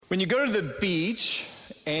When you go to the beach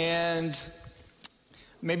and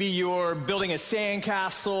maybe you're building a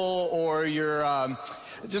sandcastle or you're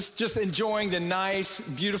just enjoying the nice,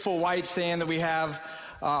 beautiful white sand that we have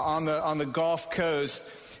on the Gulf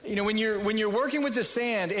Coast, you know, when you're working with the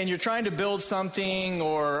sand and you're trying to build something,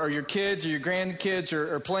 or your kids or your grandkids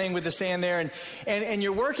are playing with the sand there, and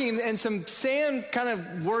you're working and some sand kind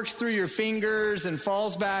of works through your fingers and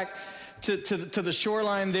falls back to the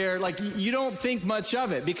shoreline there, like you don't think much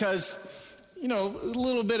of it because, you know, a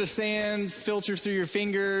little bit of sand filters through your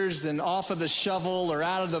fingers and off of the shovel or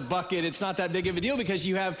out of the bucket. It's not that big of a deal because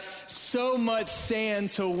you have so much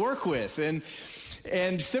sand to work with.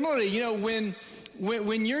 And similarly, you know, when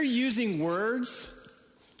you're using words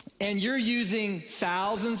and you're using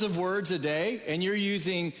thousands of words a day and you're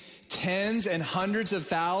using tens and hundreds of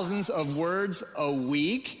thousands of words a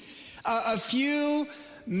week, a few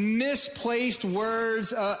misplaced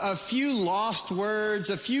words, a few lost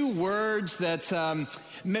words, a few words that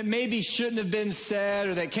maybe shouldn't have been said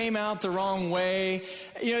or that came out the wrong way.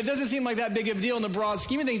 You know, it doesn't seem like that big of a deal in the broad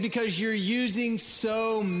scheme of things because you're using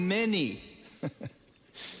so many.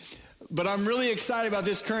 But I'm really excited about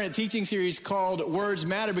this current teaching series called Words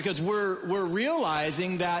Matter because we're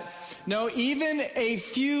realizing that, no, even a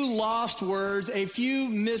few lost words, a few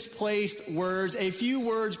misplaced words, a few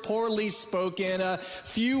words poorly spoken, a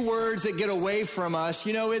few words that get away from us,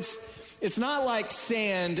 you know, it's not like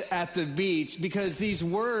sand at the beach because these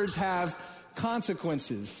words have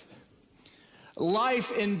consequences.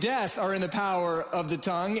 Life and death are in the power of the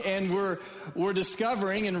tongue, and we're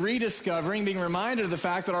discovering and rediscovering, being reminded of the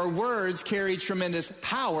fact that our words carry tremendous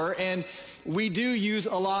power, and we do use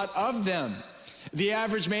a lot of them. The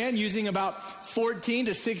average man using about 14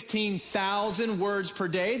 to 16,000 words per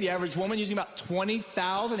day. The average woman using about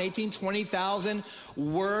 20,000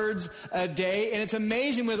 words a day. And it's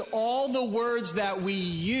amazing with all the words that we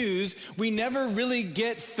use, we never really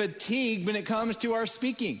get fatigued when it comes to our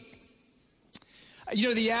speaking. You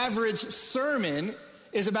know, the average sermon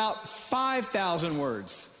is about 5,000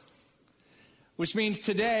 words, which means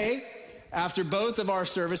today, after both of our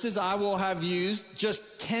services, I will have used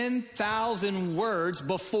just 10,000 words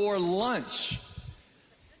before lunch.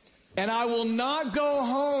 And I will not go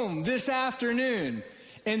home this afternoon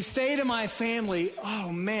and say to my family,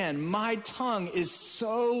 oh man, my tongue is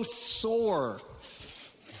so sore.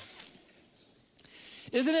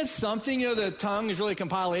 Isn't it something, you know, the tongue is really a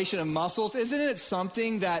compilation of muscles. Isn't it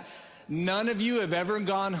something that none of you have ever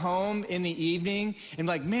gone home in the evening and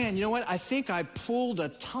like, man, you know what? I think I pulled a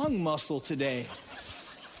tongue muscle today.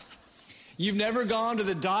 You've never gone to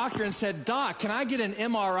the doctor and said, Doc, can I get an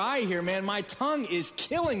MRI here, man? My tongue is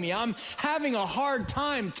killing me. I'm having a hard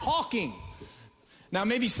time talking. Now,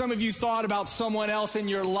 maybe some of you thought about someone else in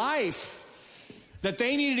your life that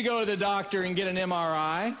they needed to go to the doctor and get an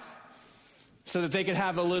MRI so that they could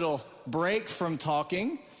have a little break from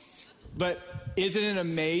talking. But isn't it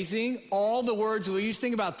amazing? All the words we use,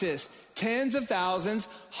 think about this. Tens of thousands,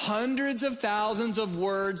 hundreds of thousands of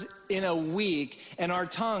words in a week, and our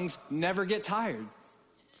tongues never get tired.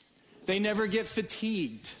 They never get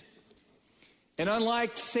fatigued. And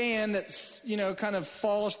unlike sand that's, you know, kind of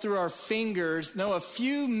falls through our fingers, no, a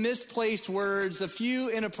few misplaced words, a few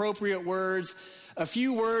inappropriate words, a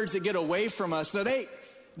few words that get away from us, no,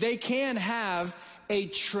 they can have a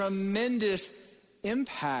tremendous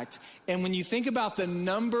impact. And when you think about the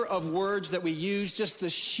number of words that we use, just the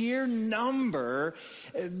sheer number,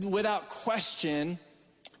 without question,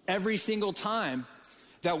 every single time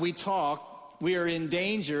that we talk, we are in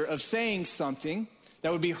danger of saying something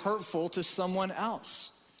that would be hurtful to someone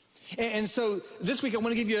else. And so this week I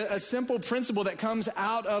want to give you a simple principle that comes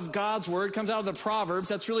out of God's word, comes out of the Proverbs.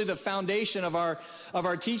 That's really the foundation of our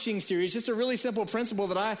teaching series. Just a really simple principle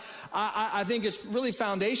that I think is really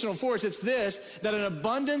foundational for us. It's this, that an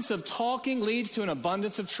abundance of talking leads to an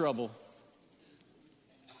abundance of trouble.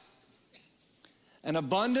 An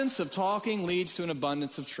abundance of talking leads to an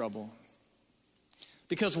abundance of trouble.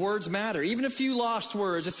 Because words matter. Even a few lost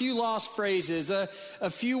words, a few lost phrases, a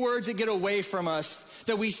few words that get away from us,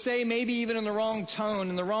 that we say maybe even in the wrong tone,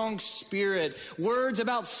 in the wrong spirit, words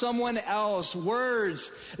about someone else,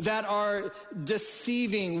 words that are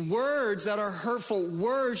deceiving, words that are hurtful,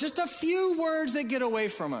 words, just a few words that get away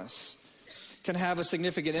from us can have a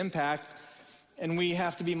significant impact. And we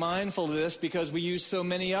have to be mindful of this because we use so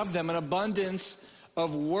many of them. An abundance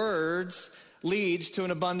of words leads to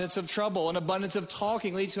an abundance of trouble. An abundance of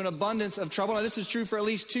talking leads to an abundance of trouble. Now, this is true for at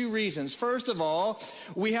least two reasons. First of all,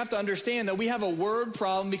 we have to understand that we have a word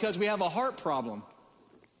problem because we have a heart problem.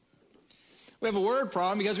 We have a word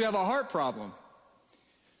problem because we have a heart problem.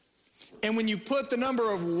 And when you put the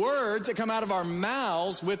number of words that come out of our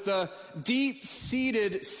mouths with the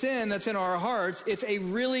deep-seated sin that's in our hearts, it's a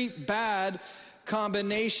really bad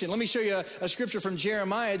combination. Let me show you a scripture from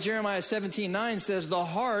Jeremiah. Jeremiah 17:9 says, "The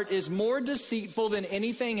heart is more deceitful than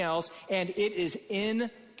anything else, and it is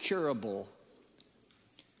incurable."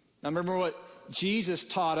 Now remember what Jesus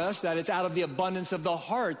taught us, that it's out of the abundance of the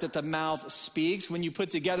heart that the mouth speaks. When you put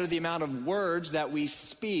together the amount of words that we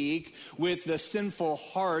speak with the sinful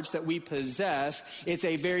hearts that we possess, it's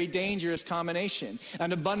a very dangerous combination.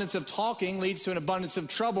 An abundance of talking leads to an abundance of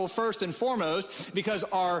trouble, first and foremost, because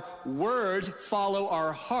our words follow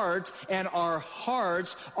our heart, and our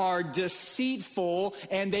hearts are deceitful,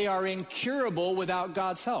 and they are incurable without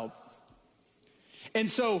God's help. And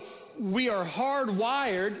so we are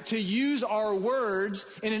hardwired to use our words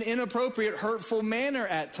in an inappropriate, hurtful manner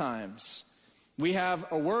at times. We have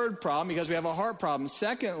a word problem because we have a heart problem.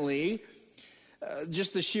 Secondly,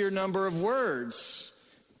 just the sheer number of words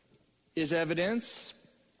is evidence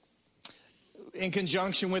in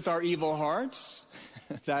conjunction with our evil hearts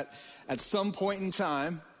that at some point in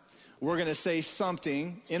time, we're going to say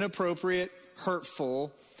something inappropriate,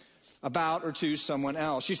 hurtful about or to someone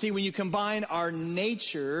else. You see, when you combine our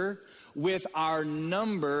nature with our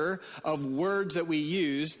number of words that we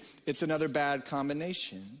use, it's another bad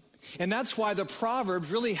combination. And that's why the Proverbs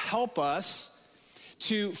really help us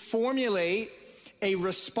to formulate a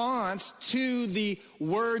response to the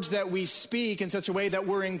words that we speak in such a way that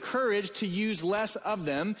we're encouraged to use less of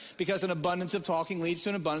them, because an abundance of talking leads to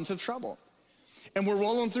an abundance of trouble. And we're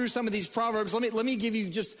rolling through some of these Proverbs. Let me give you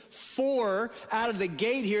just 4 out of the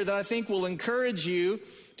gate here that I think will encourage you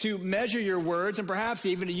to measure your words and perhaps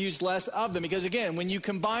even to use less of them. Because again, when you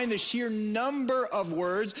combine the sheer number of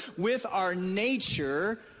words with our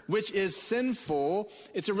nature, which is sinful,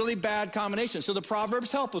 it's a really bad combination. So the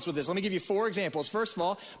Proverbs help us with this. Let me give you 4 examples. First of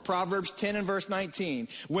all, Proverbs 10 and verse 19.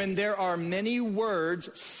 "When there are many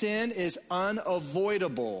words, sin is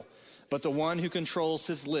unavoidable, but the one who controls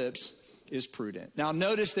his lips is prudent." Now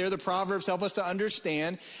notice there, the Proverbs help us to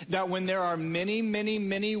understand that when there are many, many,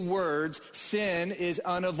 many words, sin is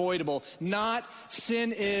unavoidable. Not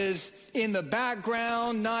sin is in the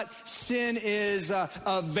background, not sin is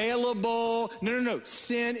available. No.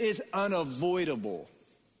 Sin is unavoidable.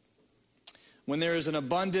 When there is an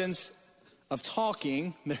abundance of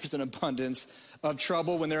talking, there's an abundance of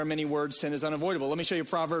trouble. When there are many words, sin is unavoidable. Let me show you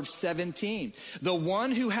Proverbs 17. "The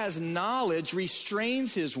one who has knowledge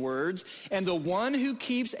restrains his words, and the one who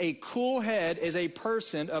keeps a cool head is a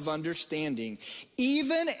person of understanding.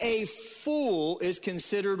 Even a fool is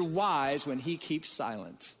considered wise when he keeps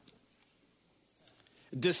silent,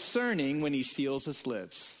 discerning when he seals his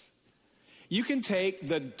lips." You can take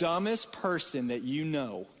the dumbest person that you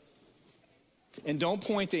know, and don't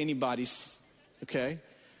point to anybody, okay?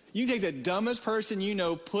 You can take the dumbest person you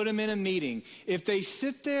know, put them in a meeting. If they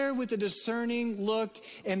sit there with a discerning look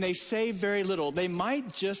and they say very little, they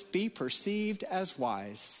might just be perceived as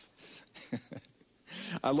wise.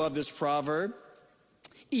 I love this proverb.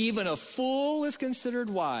 Even a fool is considered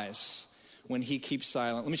wise when he keeps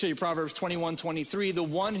silent. Let me show you Proverbs 21:23. "The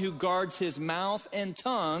one who guards his mouth and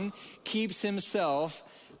tongue keeps himself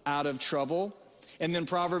out of trouble." And then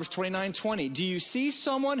Proverbs 29:20. "Do you see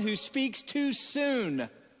someone who speaks too soon?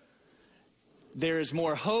 There is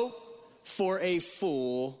more hope for a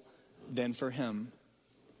fool than for him."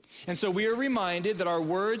 And so we are reminded that our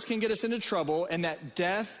words can get us into trouble, and that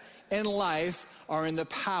death and life are in the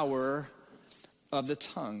power of the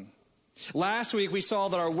tongue. Last week, we saw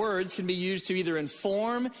that our words can be used to either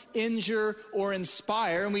inform, injure, or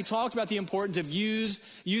inspire. And we talked about the importance of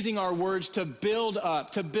using our words to build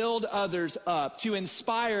up, to build others up, to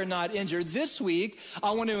inspire, not injure. This week,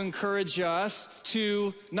 I want to encourage us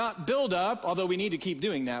to not build up, although we need to keep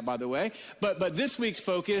doing that, by the way. But this week's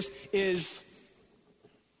focus is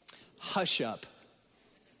hush up.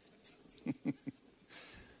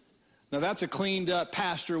 Now, that's a cleaned up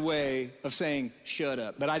pastor way of saying shut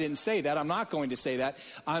up. But I didn't say that. I'm not going to say that.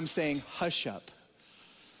 I'm saying hush up.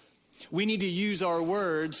 We need to use our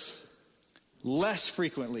words less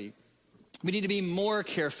frequently. We need to be more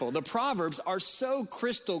careful. The Proverbs are so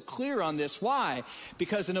crystal clear on this. Why?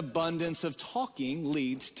 Because an abundance of talking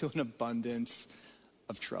leads to an abundance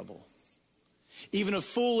of trouble. Even a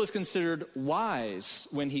fool is considered wise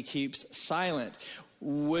when he keeps silent.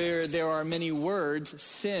 Where there are many words,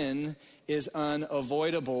 sin is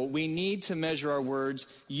unavoidable. We need to measure our words,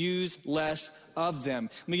 use less of them.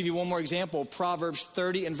 Let me give you one more example. Proverbs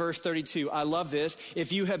 30 and verse 32. I love this.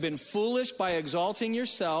 "If you have been foolish by exalting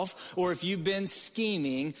yourself, or if you've been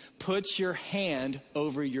scheming, put your hand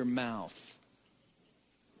over your mouth."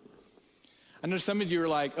 I know some of you are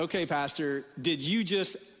like, okay, Pastor, did you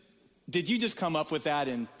just come up with that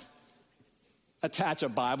and attach a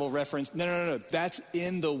Bible reference? No. That's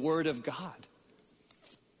in the Word of God.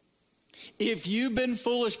 If you've been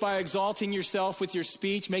foolish by exalting yourself with your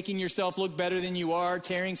speech, making yourself look better than you are,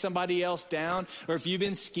 tearing somebody else down, or if you've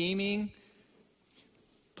been scheming,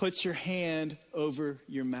 put your hand over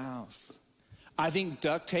your mouth. I think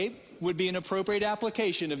duct tape would be an appropriate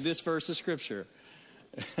application of this verse of Scripture.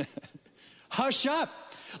 Hush up.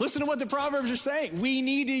 Listen to what the Proverbs are saying. We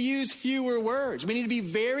need to use fewer words. We need to be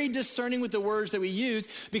very discerning with the words that we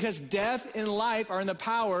use, because death and life are in the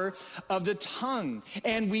power of the tongue.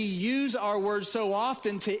 And we use our words so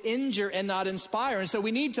often to injure and not inspire. And so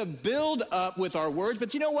we need to build up with our words.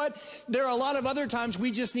 But you know what? There are a lot of other times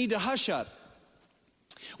we just need to hush up.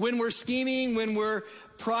 When we're scheming, when we're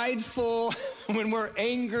prideful, when we're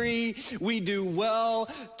angry, we do well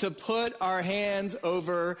to put our hands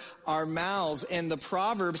over our mouths. And the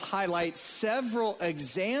Proverbs highlight several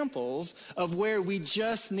examples of where we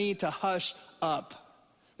just need to hush up.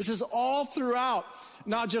 This is all throughout,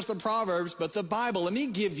 not just the Proverbs, but the Bible. Let me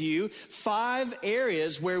give you 5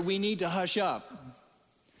 areas where we need to hush up.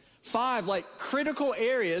 5 critical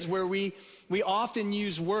areas where we often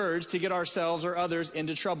use words to get ourselves or others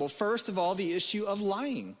into trouble. First of all, the issue of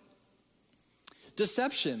lying.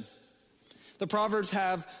 Deception. The Proverbs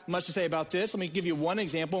have much to say about this. Let me give you one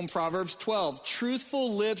example in Proverbs 12.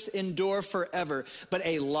 Truthful lips endure forever, but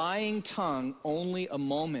a lying tongue only a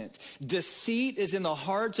moment. Deceit is in the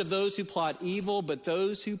hearts of those who plot evil, but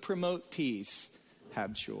those who promote peace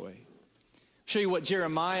have joy. Show you what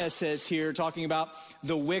Jeremiah says here, talking about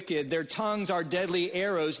the wicked. Their tongues are deadly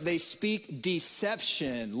arrows. They speak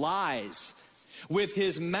deception, lies. With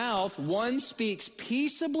his mouth, one speaks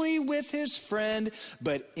peaceably with his friend,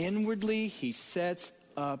 but inwardly he sets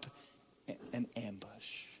up an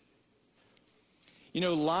ambush. You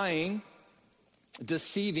know, lying,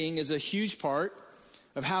 deceiving is a huge part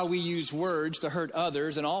of how we use words to hurt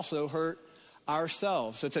others and also hurt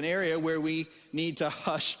ourselves. It's an area where we need to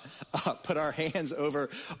hush up, put our hands over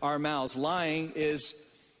our mouths. Lying is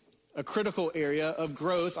a critical area of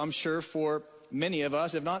growth, I'm sure, for many of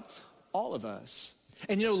us, if not all of us.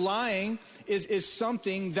 And you know, lying is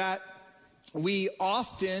something that we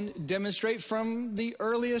often demonstrate from the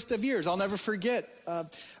earliest of years. I'll never forget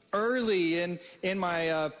early in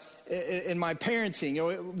my parenting.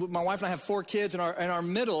 You know, my wife and I have 4 kids, and our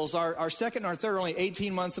middles, our second and our third are only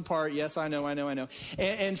 18 months apart. Yes, I know.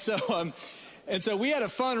 And so we had a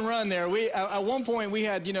fun run there. At one point we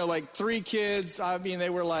had, 3 kids. I mean, they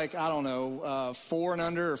were 4 and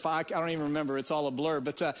under or 5. I don't even remember. It's all a blur.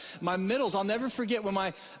 But my middles, I'll never forget when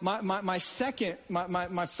my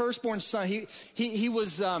firstborn son, he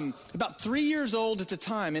was about 3 years old at the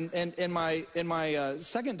time, and my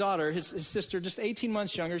second daughter, his sister, just 18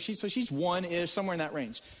 months younger. She's 1-ish, somewhere in that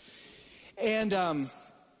range. And I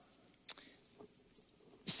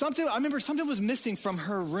remember something was missing from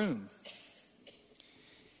her room.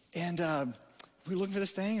 And we were looking for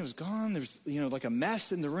this thing. It was gone. There was, like a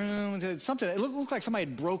mess in the room. Something. It looked like somebody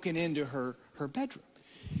had broken into her bedroom.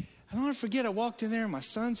 And I'll never forget, I walked in there, and my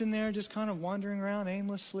son's in there just kind of wandering around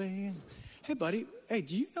aimlessly. And, hey, buddy,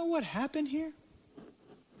 do you know what happened here?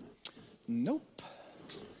 Nope.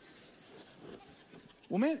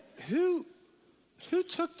 Well, man, who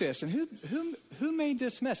took this, and who made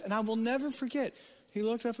this mess? And I will never forget, he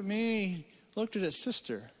looked up at me, looked at his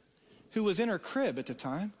sister, who was in her crib at the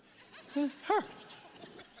time. Her.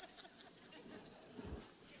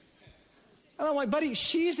 And I'm like, buddy,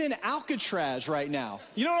 she's in Alcatraz right now.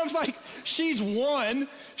 You know what I'm like? She's 1.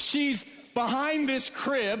 She's behind this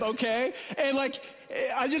crib, okay? And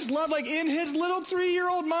I just love, in his little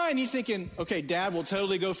 3-year-old mind, he's thinking, okay, Dad will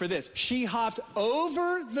totally go for this. She hopped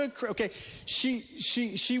over the crib. Okay,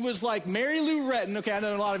 she was like Mary Lou Retton. Okay, I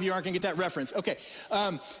know a lot of you aren't gonna get that reference. Okay,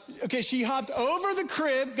 she hopped over the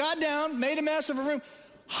crib, got down, made a mess of her room,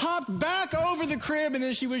 hopped back over the crib, and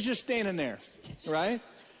then she was just standing there, right?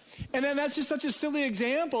 And then that's just such a silly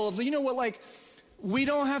example of, we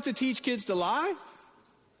don't have to teach kids to lie.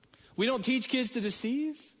 We don't teach kids to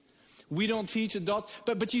deceive. We don't teach adults.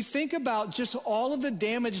 But you think about just all of the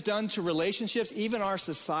damage done to relationships, even our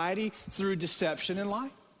society, through deception and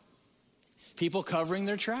lying. People covering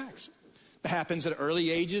their tracks. It happens at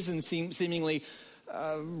early ages in seemingly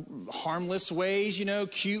harmless ways,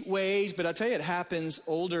 cute ways. But I tell you, it happens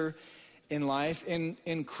older in life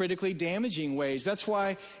in critically damaging ways. That's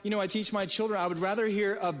why, I teach my children, I would rather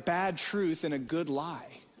hear a bad truth than a good lie.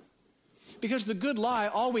 Because the good lie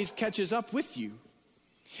always catches up with you.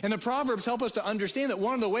 And the Proverbs help us to understand that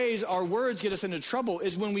one of the ways our words get us into trouble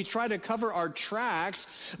is when we try to cover our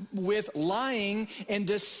tracks with lying and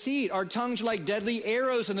deceit. Our tongues are like deadly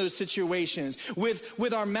arrows in those situations.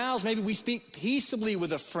 With our mouths, maybe we speak peaceably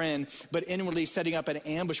with a friend, but inwardly setting up an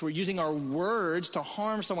ambush. We're using our words to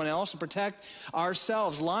harm someone else, to protect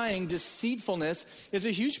ourselves. Lying, deceitfulness is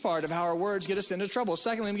a huge part of how our words get us into trouble.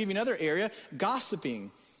 Secondly, let me give you another area, gossiping.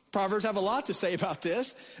 Proverbs have a lot to say about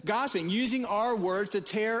this. Gossiping, using our words to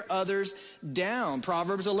tear others down.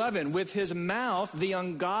 Proverbs 11, with his mouth, the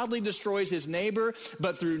ungodly destroys his neighbor,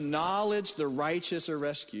 but through knowledge, the righteous are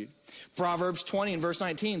rescued. Proverbs 20 and verse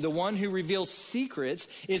 19, the one who reveals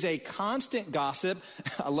secrets is a constant gossip.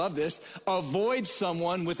 I love this. Avoid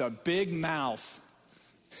someone with a big mouth.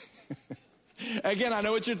 Again, I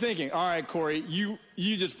know what you're thinking. All right, Corey, you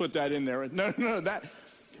just put that in there. No,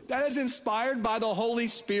 that is inspired by the Holy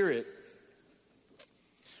Spirit.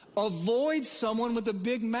 Avoid someone with a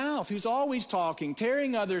big mouth who's always talking,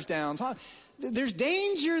 tearing others down. There's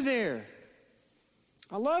danger there.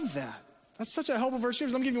 I love that. That's such a helpful verse.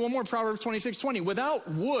 Let me give you one more, Proverbs 26:20.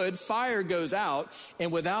 Without wood, fire goes out,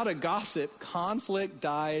 and without a gossip, conflict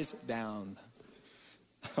dies down.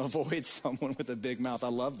 Avoid someone with a big mouth. I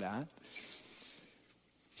love that.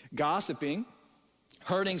 Gossiping,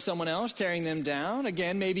 hurting someone else, tearing them down,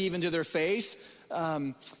 again, maybe even to their face,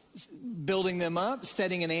 building them up,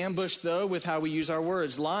 setting an ambush, though, with how we use our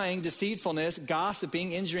words. Lying, deceitfulness,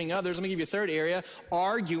 gossiping, injuring others. Let me give you a third area,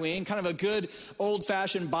 arguing. Kind of a good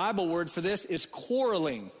old-fashioned Bible word for this is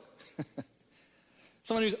quarreling.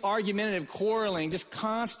 Someone who's argumentative, quarreling, just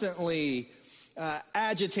constantly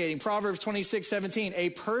agitating. Proverbs 26:17, a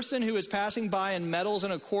person who is passing by and meddles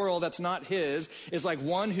in a quarrel that's not his is like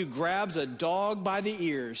one who grabs a dog by the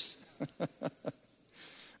ears.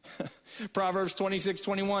 Proverbs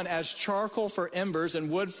 26:21, as charcoal for embers and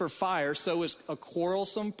wood for fire, so is a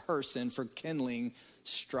quarrelsome person for kindling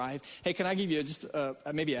strife. Hey, can I give you just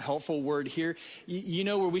maybe a helpful word here? You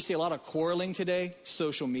know where we see a lot of quarreling today?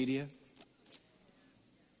 Social media.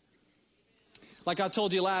 Like I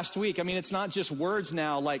told you last week, I mean, it's not just words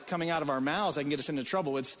now like coming out of our mouths that can get us into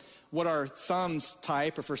trouble. It's what our thumbs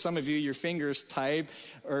type, or for some of you, your fingers type,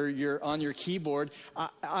 or you're on your keyboard.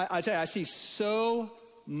 I tell you, I see so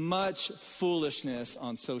much foolishness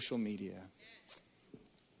on social media.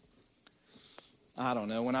 I don't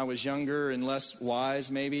know, when I was younger and less wise,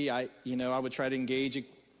 maybe, I would try to engage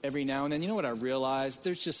every now and then. You know what I realized?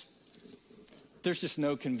 There's just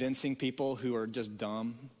no convincing people who are just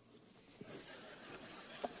dumb.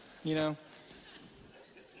 You know?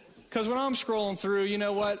 Because when I'm scrolling through, you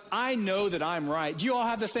know what? I know that I'm right. Do you all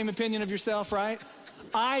have the same opinion of yourself, right?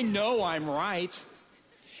 I know I'm right.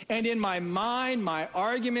 And in my mind, my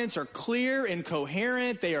arguments are clear and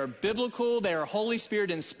coherent. They are biblical. They are Holy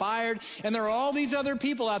Spirit inspired. And there are all these other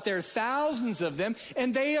people out there, thousands of them,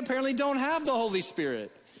 and they apparently don't have the Holy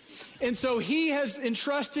Spirit. And so he has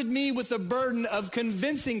entrusted me with the burden of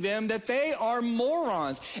convincing them that they are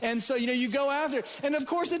morons. And so, you go after it. And of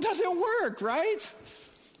course, it doesn't work, right?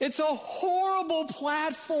 It's a horrible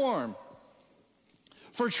platform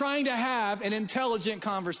for trying to have an intelligent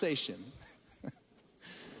conversation.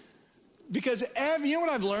 Because you know what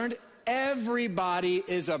I've learned? Everybody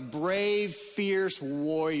is a brave, fierce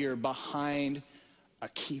warrior behind a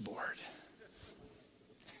keyboard.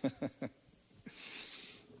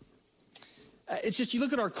 It's just, you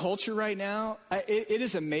look at our culture right now, it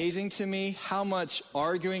is amazing to me how much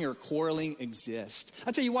arguing or quarreling exists.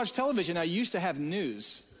 I tell you, watch television now, you used to have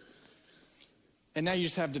news, and now you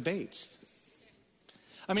just have debates.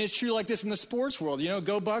 I mean, it's true like this in the sports world.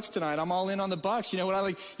 Go Bucks tonight. I'm all in on the Bucks. You know what I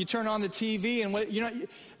like? You turn on the TV and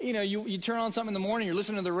you turn on something in the morning. You're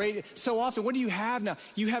listening to the radio. So often, what do you have now?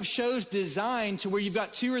 You have shows designed to where you've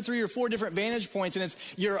got 2 or 3 or 4 different vantage points, and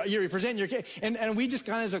you're presenting your case. And we just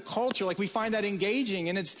kind of as a culture, like we find that engaging,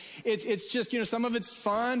 and it's just some of it's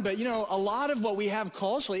fun, but a lot of what we have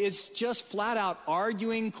culturally, it's just flat out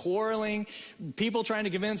arguing, quarreling, people trying to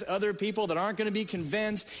convince other people that aren't going to be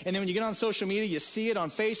convinced. And then when you get on social media, you see it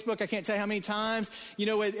on Facebook. I can't tell you how many times.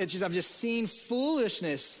 I've just seen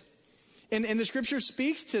foolishness. And the scripture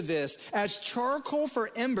speaks to this. As charcoal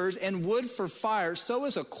for embers and wood for fire, so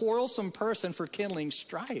is a quarrelsome person for kindling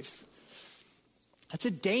strife. That's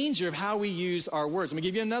a danger of how we use our words. I'm going to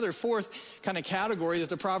give you another fourth kind of category that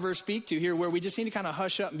the Proverbs speak to here, where we just need to kind of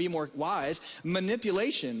hush up and be more wise.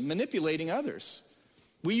 Manipulating others.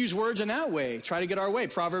 We use words in that way, try to get our way.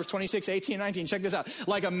 Proverbs 26:18-19, check this out.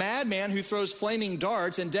 Like a madman who throws flaming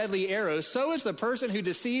darts and deadly arrows, so is the person who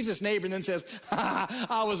deceives his neighbor and then says,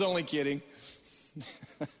 I was only kidding.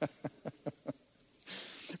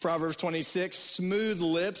 Proverbs 26, smooth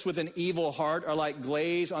lips with an evil heart are like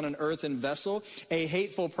glaze on an earthen vessel. A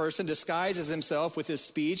hateful person disguises himself with his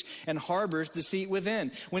speech and harbors deceit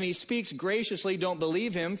within. When he speaks graciously, don't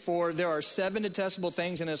believe him, for there are 7 detestable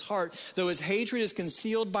things in his heart. Though his hatred is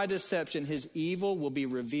concealed by deception, his evil will be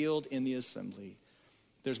revealed in the assembly.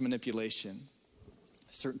 There's manipulation,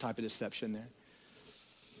 a certain type of deception there.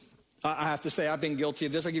 I have to say, I've been guilty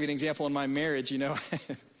of this. I'll give you an example in my marriage,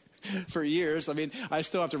 for years. I mean, I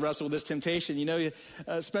still have to wrestle with this temptation,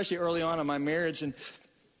 especially early on in my marriage. And,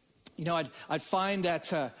 I'd find that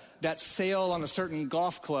sale on a certain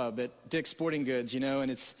golf club at Dick's Sporting Goods,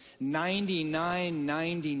 and it's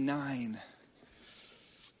 $99.99.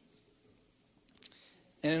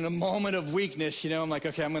 And in a moment of weakness, I'm like,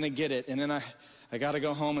 okay, I'm going to get it. And then I got to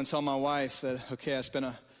go home and tell my wife that, okay, I spent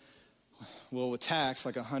with tax,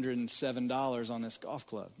 like $107 on this golf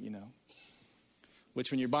club,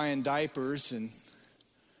 Which when you're buying diapers and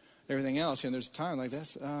everything else, there's a time like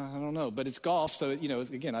that. I don't know, but it's golf, so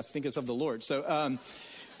again, I think it's of the Lord. So,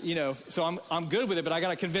 so I'm good with it, but I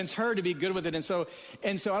got to convince her to be good with it. And so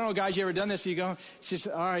I don't know, guys, you ever done this? You go, she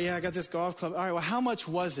said, all right, yeah, I got this golf club. All right, well, how much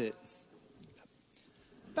was it?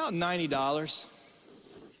 About $90.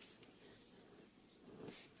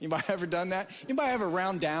 Anybody ever done that? Anybody ever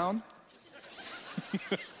round down?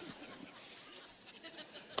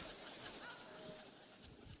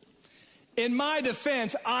 In my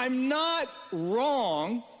defense, I'm not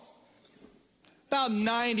wrong. About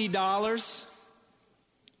 $90.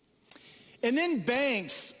 And then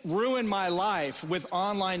banks ruin my life with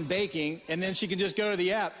online banking, and then she can just go to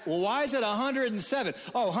the app. Well, why is it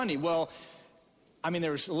 $107? Oh, honey, well,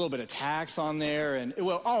 there was a little bit of tax on there, and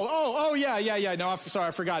yeah. No, I'm sorry,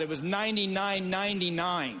 I forgot. It was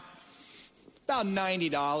 $99.99. About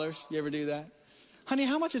 $90. You ever do that? Honey,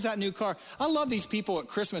 how much is that new car? I love these people at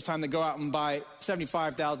Christmas time that go out and buy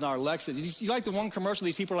 $75,000 Lexus. You like the one commercial?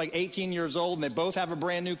 These people are like 18 years old and they both have a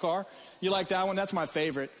brand new car. You like that one? That's my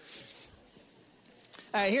favorite.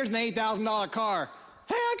 Hey, here's an $8,000 car.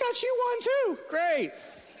 Hey, I got you one too. Great.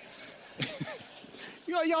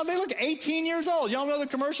 Y'all, they look 18 years old. Y'all know the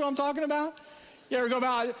commercial I'm talking about? You ever go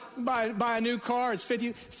buy a new car? It's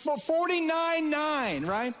 $49,900,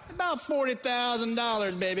 right? About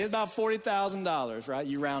 $40,000, baby. It's about $40,000, right?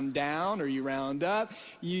 You round down or you round up.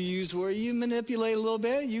 You use where you manipulate a little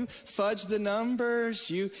bit. You fudge the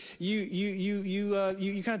numbers. You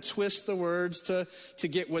kind of twist the words to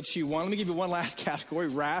get what you want. Let me give you one last category: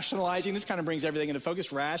 rationalizing. This kind of brings everything into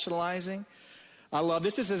focus. Rationalizing. I love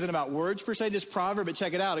this. This isn't about words per se, this proverb, but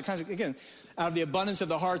check it out. It kind of, again, out of the abundance of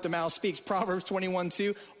the heart, the mouth speaks. Proverbs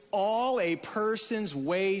 21:2. All a person's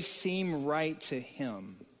ways seem right to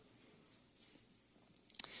him.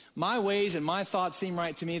 My ways and my thoughts seem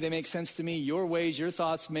right to me. They make sense to me. Your ways, your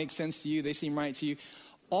thoughts make sense to you. They seem right to you.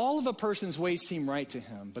 All of a person's ways seem right to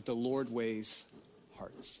him, but the Lord weighs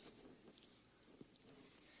hearts.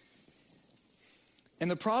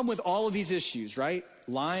 And the problem with all of these issues, right?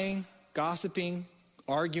 Lying, gossiping,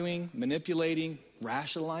 arguing, manipulating,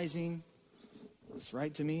 rationalizing. It's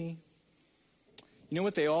right to me. You know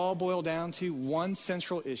what they all boil down to? One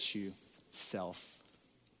central issue: self.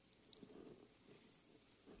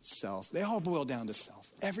 Self. They all boil down to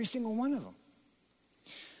self. Every single one of them.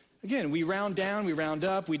 Again, we round down, we round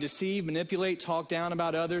up, we deceive, manipulate, talk down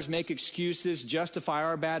about others, make excuses, justify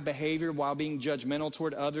our bad behavior while being judgmental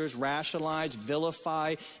toward others, rationalize,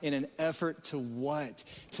 vilify in an effort to what?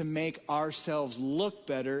 To make ourselves look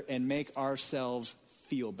better and make ourselves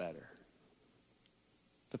feel better.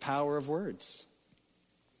 The power of words.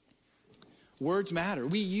 Words matter.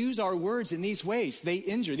 We use our words in these ways. They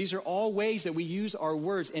injure. These are all ways that we use our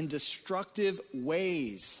words in destructive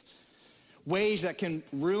ways. Ways that can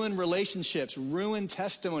ruin relationships, ruin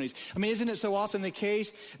testimonies. Isn't it so often the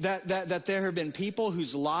case that there have been people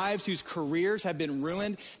whose lives, whose careers have been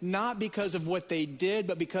ruined, not because of what they did,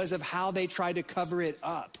 but because of how they tried to cover it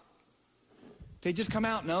up? They just come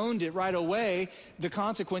out and owned it right away. The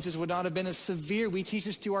consequences would not have been as severe. We teach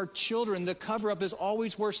this to our children. The cover-up is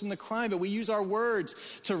always worse than the crime, but we use our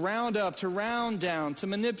words to round up, to round down, to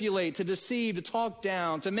manipulate, to deceive, to talk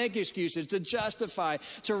down, to make excuses, to justify,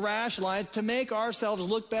 to rationalize, to make ourselves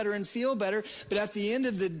look better and feel better. But at the end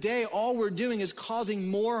of the day, all we're doing is causing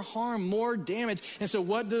more harm, more damage. And so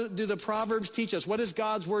what do the Proverbs teach us? What does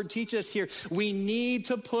God's word teach us here? We need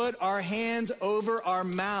to put our hands over our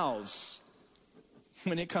mouths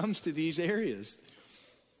when it comes to these areas.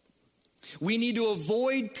 We need to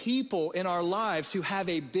avoid people in our lives who have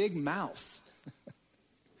a big mouth,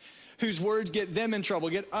 whose words get them in trouble,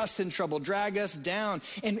 get us in trouble, drag us down.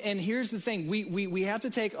 And here's the thing, we have to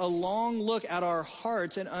take a long look at our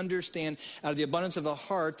hearts and understand out of the abundance of the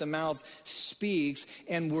heart, the mouth speaks,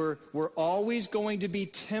 and we're always going to be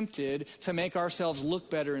tempted to make ourselves look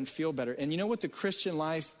better and feel better. And you know what the Christian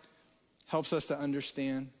life helps us to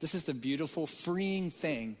understand? This is the beautiful, freeing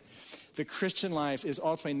thing. The Christian life is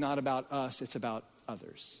ultimately not about us, it's about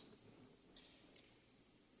others.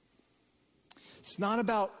 It's not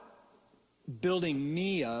about building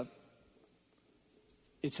me up,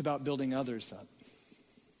 it's about building others up.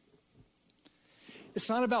 It's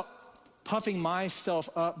not about puffing myself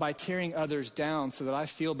up by tearing others down so that I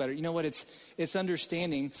feel better. You know what? It's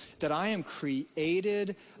understanding that I am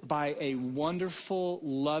created by a wonderful,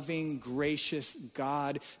 loving, gracious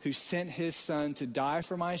God who sent his son to die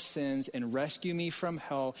for my sins and rescue me from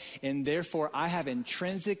hell. And therefore, I have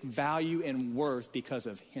intrinsic value and worth because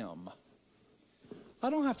of him. I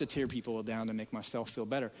don't have to tear people down to make myself feel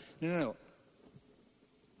better. No.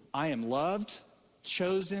 I am loved,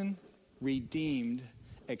 chosen, redeemed,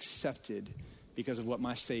 accepted because of what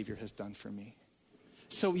my Savior has done for me.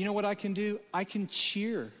 So you know what I can do? I can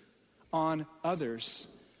cheer on others.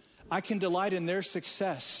 I can delight in their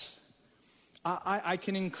success. I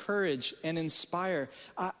can encourage and inspire.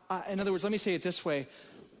 In other words, let me say it this way.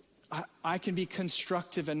 I can be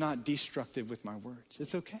constructive and not destructive with my words.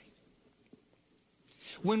 It's okay.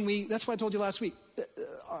 That's why I told you last week,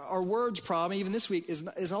 our words problem, even this week,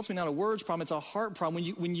 is ultimately not a words problem, it's a heart problem.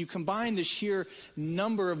 When you combine the sheer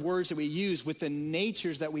number of words that we use with the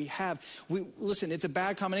natures that we have, listen, it's a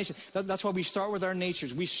bad combination. That's why we start with our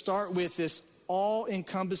natures. We start with this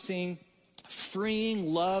all-encompassing,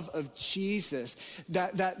 freeing love of Jesus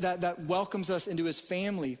that welcomes us into his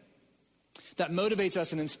family, that motivates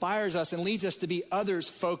us and inspires us and leads us to be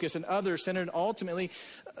others-focused and others-centered, and ultimately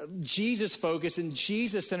Jesus-focused and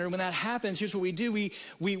Jesus-centered. When that happens, here's what we do.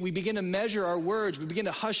 We begin to measure our words. We begin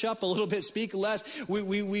to hush up a little bit, speak less.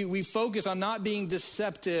 We focus on not being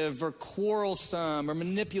deceptive or quarrelsome or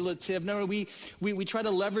manipulative. No, we try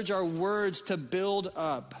to leverage our words to build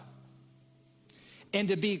up and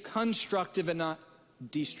to be constructive and not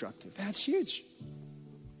destructive. That's huge.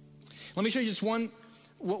 Let me show you just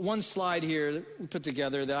one slide here that we put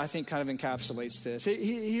together that I think kind of encapsulates this.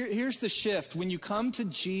 Here's the shift. When you come to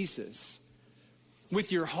Jesus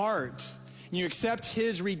with your heart and you accept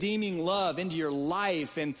his redeeming love into your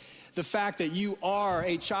life and the fact that you are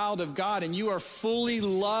a child of God and you are fully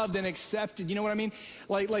loved and accepted, you know what I mean?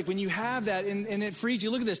 Like when you have that and it frees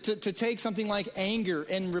you, look at this, to take something like anger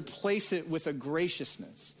and replace it with a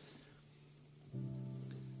graciousness.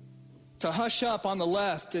 To hush up on the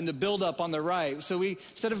left and to build up on the right. So we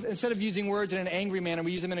instead of using words in an angry manner,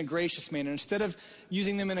 we use them in a gracious manner. Instead of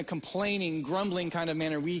using them in a complaining, grumbling kind of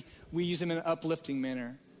manner, we use them in an uplifting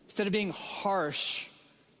manner. Instead of being harsh,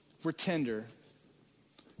 we're tender.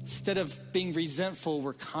 Instead of being resentful,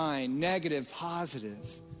 we're kind, negative, positive,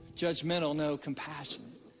 judgmental, no, compassionate.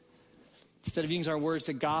 Instead of using our words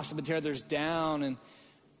to gossip and tear others down and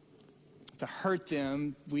to hurt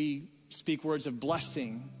them, we speak words of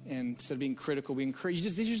blessing, and instead of being critical, we encourage.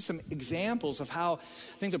 These are just some examples of how I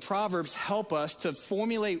think the Proverbs help us to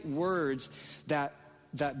formulate words that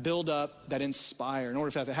build up, that inspire. In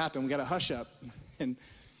order for that to happen, we got to hush up and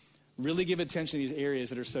really give attention to these areas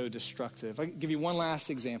that are so destructive. I'll give you one last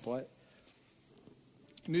example. I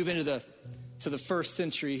move into the first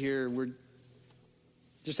century here. We're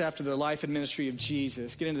just after the life and ministry of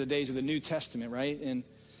Jesus. Get into the days of the New Testament, right? And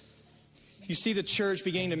you see the church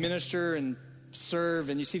beginning to minister and serve,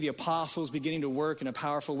 and you see the apostles beginning to work in a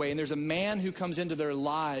powerful way. And there's a man who comes into their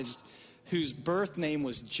lives whose birth name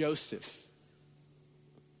was Joseph.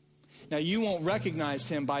 Now, you won't recognize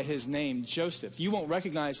him by his name, Joseph. You won't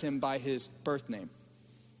recognize him by his birth name.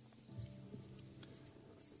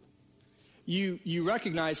 You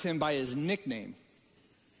recognize him by his nickname.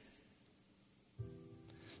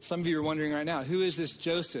 Some of you are wondering right now, who is this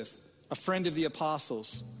Joseph? A friend of the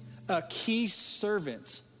apostles. A key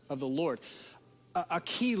servant of the Lord, a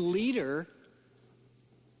key leader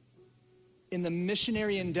in the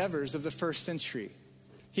missionary endeavors of the first century.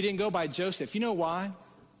 He didn't go by Joseph. You know why?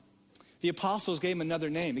 The apostles gave him another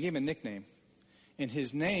name. They gave him a nickname. And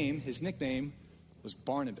his nickname was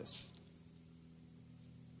Barnabas.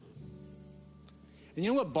 And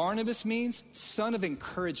you know what Barnabas means? Son of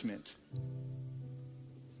encouragement.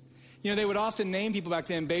 You know, they would often name people back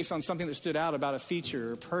then based on something that stood out about a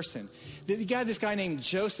feature or person. You got this guy named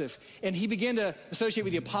Joseph, and he began to associate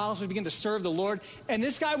with the apostles, began to serve the Lord, and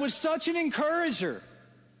this guy was such an encourager.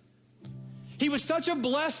 He was such a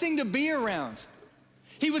blessing to be around.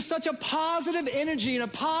 He was such a positive energy and a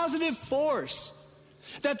positive force.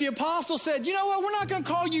 That the apostles said, you know what, we're not going to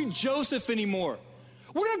call you Joseph anymore.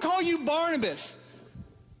 We're going to call you Barnabas.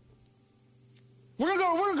 We're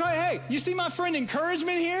going to go, hey, you see my friend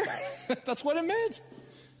Encouragement here? That's what it meant.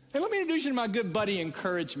 Hey, let me introduce you to my good buddy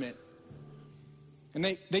Encouragement. And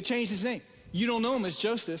they changed his name. You don't know him as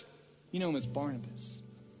Joseph. You know him as Barnabas.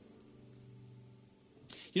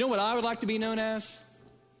 You know what I would like to be known as?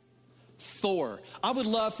 Thor. I would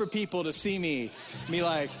love for people to see me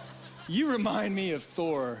like, you remind me of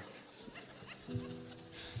Thor.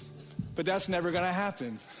 But that's never going to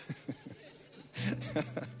happen.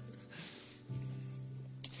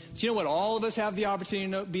 Do you know what all of us have the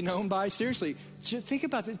opportunity to be known by? Seriously, just think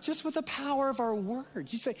about this. Just with the power of our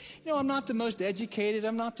words. You say, I'm not the most educated.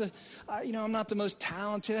 I'm not the most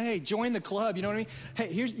talented. Hey, join the club. You know what I mean?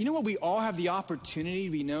 Hey, you know what we all have the opportunity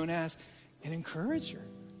to be known as? An encourager.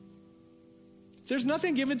 There's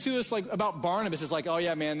nothing given to us like about Barnabas. It's like, oh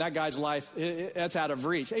yeah, man, that guy's life, that's out of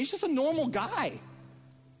reach. He's just a normal guy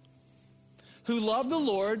who loved the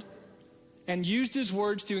Lord and used his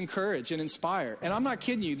words to encourage and inspire. And I'm not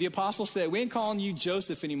kidding you. The apostles said, we ain't calling you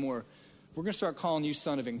Joseph anymore. We're going to start calling you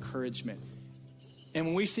son of encouragement. And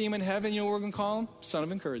when we see him in heaven, you know what we're going to call him? Son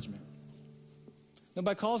of encouragement.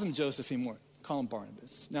 Nobody calls him Joseph anymore. Call him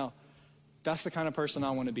Barnabas. Now, that's the kind of person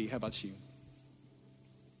I want to be. How about you?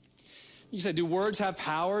 You say, do words have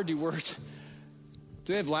power? Do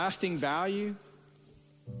they have lasting value?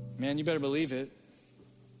 Man, you better believe it.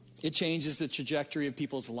 It changes the trajectory of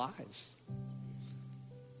people's lives.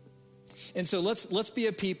 And so let's be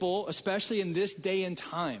a people, especially in this day and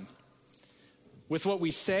time, with what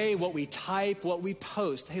we say, what we type, what we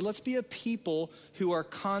post. Hey, let's be a people who are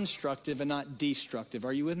constructive and not destructive.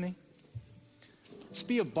 Are you with me? Let's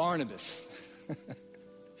be a Barnabas.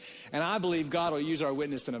 And I believe God will use our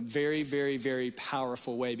witness in a very, very, very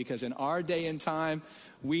powerful way, because in our day and time,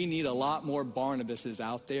 we need a lot more Barnabases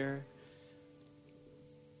out there.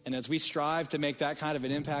 And as we strive to make that kind of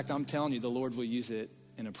an impact, I'm telling you, the Lord will use it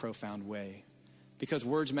in a profound way, because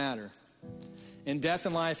words matter. And death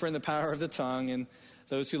and life are in the power of the tongue, and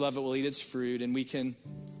those who love it will eat its fruit, and we can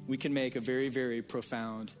make a very, very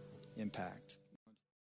profound impact.